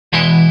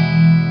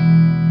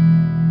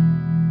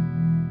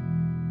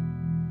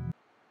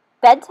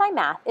Bedtime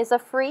Math is a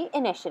free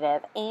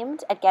initiative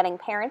aimed at getting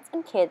parents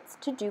and kids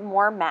to do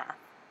more math.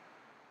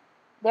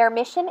 Their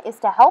mission is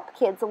to help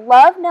kids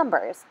love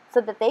numbers so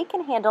that they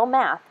can handle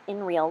math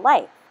in real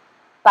life.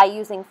 By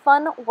using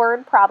fun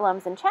word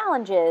problems and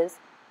challenges,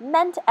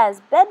 meant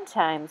as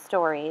bedtime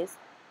stories,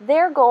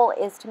 their goal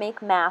is to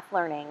make math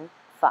learning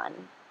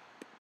fun.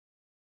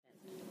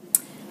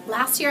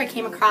 Last year I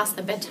came across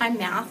the Bedtime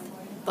Math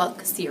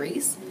book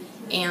series,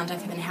 and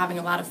I've been having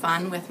a lot of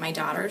fun with my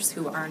daughters,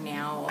 who are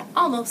now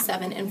almost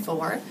 7 and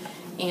 4,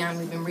 and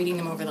we've been reading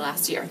them over the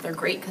last year. They're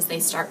great because they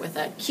start with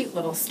a cute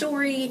little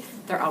story.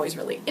 They're always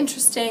really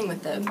interesting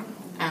with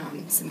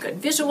some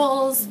good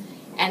visuals,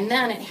 and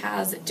then it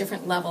has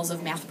different levels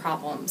of math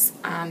problems.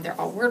 They're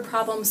all word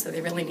problems, so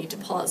they really need to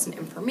pull out some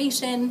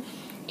information,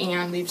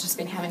 and we've just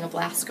been having a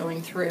blast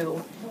going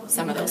through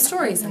some of those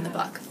stories in the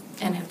book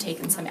and have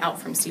taken some out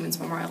from Stevens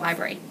Memorial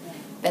Library.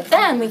 But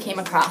then we came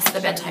across the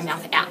Bedtime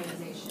Math app.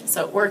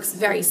 So it works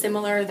very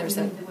similar. There's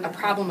a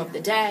problem of the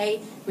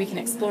day. We can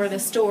explore the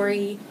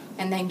story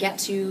and then get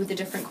to the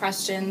different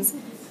questions.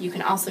 You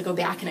can also go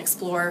back and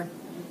explore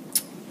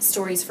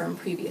stories from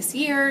previous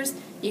years.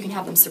 You can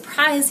have them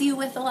surprise you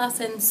with the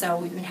lesson. So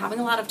we've been having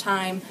a lot of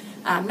time,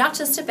 not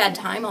just at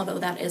bedtime, although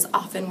that is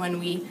often when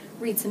we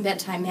read some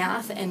bedtime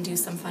math and do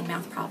some fun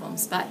math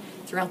problems, but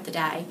throughout the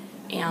day.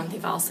 And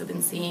they've also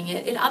been seeing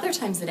it at other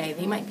times of the day.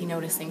 They might be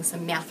noticing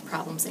some math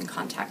problems in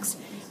context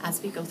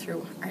as we go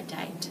through our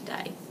day to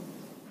day.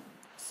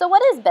 So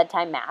what is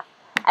Bedtime Math?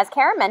 As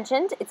Kara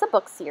mentioned, it's a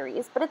book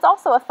series, but it's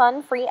also a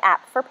fun free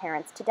app for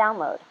parents to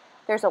download.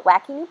 There's a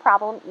wacky new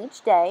problem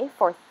each day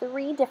for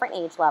 3 different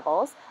age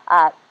levels.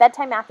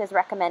 Bedtime Math is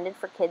recommended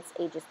for kids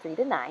ages 3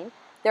 to 9.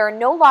 There are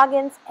no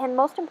logins and,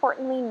 most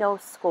importantly, no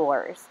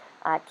scores.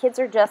 Kids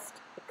are just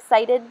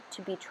excited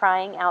to be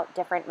trying out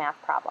different math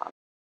problems.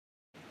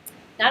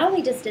 Not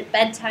only does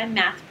Bedtime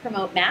Math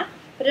promote math,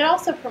 but it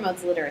also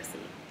promotes literacy.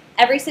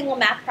 Every single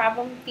math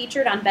problem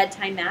featured on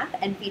Bedtime Math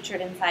and featured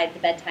inside the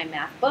Bedtime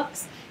Math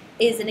books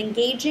is an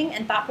engaging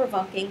and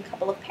thought-provoking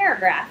couple of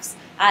paragraphs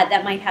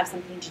that might have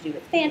something to do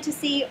with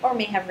fantasy or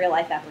may have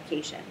real-life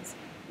applications.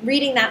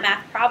 Reading that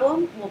math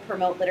problem will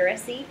promote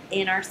literacy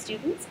in our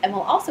students and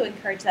will also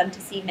encourage them to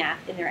see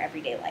math in their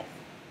everyday life.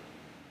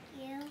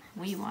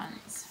 Wee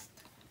ones.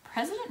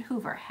 President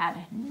Hoover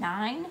had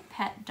 9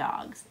 pet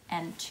dogs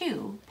and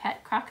 2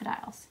 pet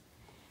crocodiles.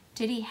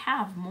 Did he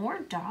have more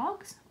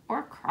dogs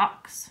or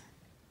crocs?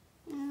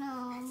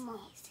 No.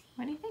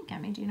 What do you think,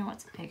 Emmy? Do you know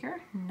what's bigger?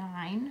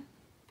 9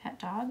 pet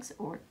dogs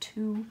or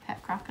 2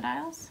 pet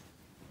crocodiles?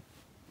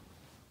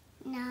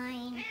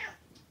 9.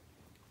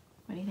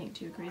 What do you think?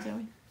 Do you agree,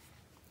 Zoe?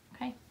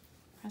 Okay,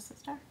 press the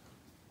star.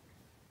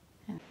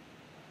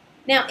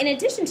 Now, in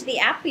addition to the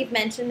app, we've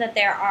mentioned that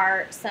there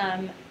are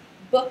some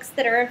books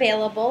that are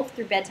available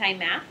through Bedtime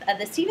Math.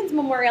 The Stevens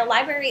Memorial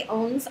Library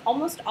owns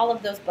almost all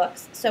of those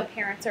books, so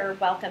parents are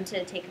welcome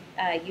to take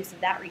use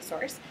of that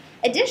resource.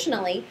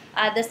 Additionally,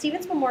 the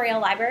Stevens Memorial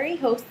Library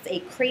hosts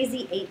a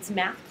Crazy Eights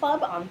Math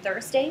Club on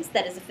Thursdays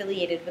that is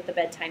affiliated with the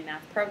Bedtime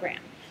Math program.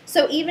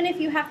 So even if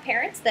you have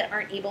parents that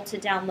aren't able to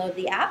download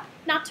the app,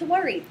 not to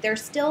worry.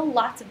 There's still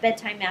lots of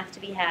bedtime math to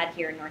be had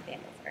here in North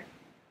Andover.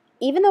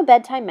 Even though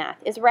Bedtime Math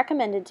is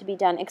recommended to be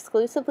done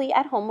exclusively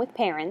at home with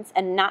parents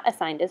and not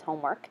assigned as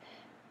homework,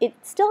 it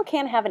still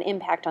can have an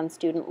impact on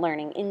student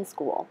learning in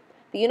school.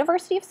 The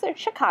University of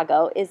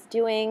Chicago is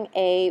doing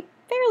a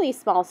fairly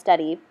small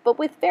study, but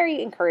with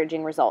very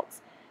encouraging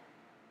results.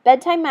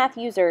 Bedtime Math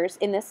users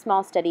in this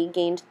small study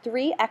gained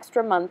 3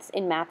 extra months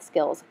in math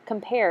skills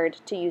compared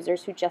to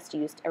users who just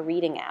used a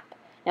reading app.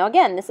 Now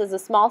again, this is a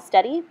small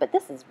study, but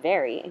this is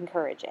very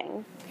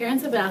encouraging.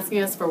 Parents have been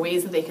asking us for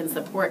ways that they can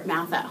support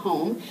math at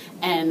home,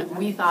 and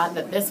we thought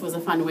that this was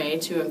a fun way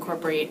to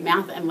incorporate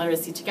math and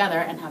literacy together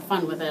and have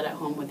fun with it at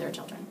home with their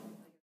children.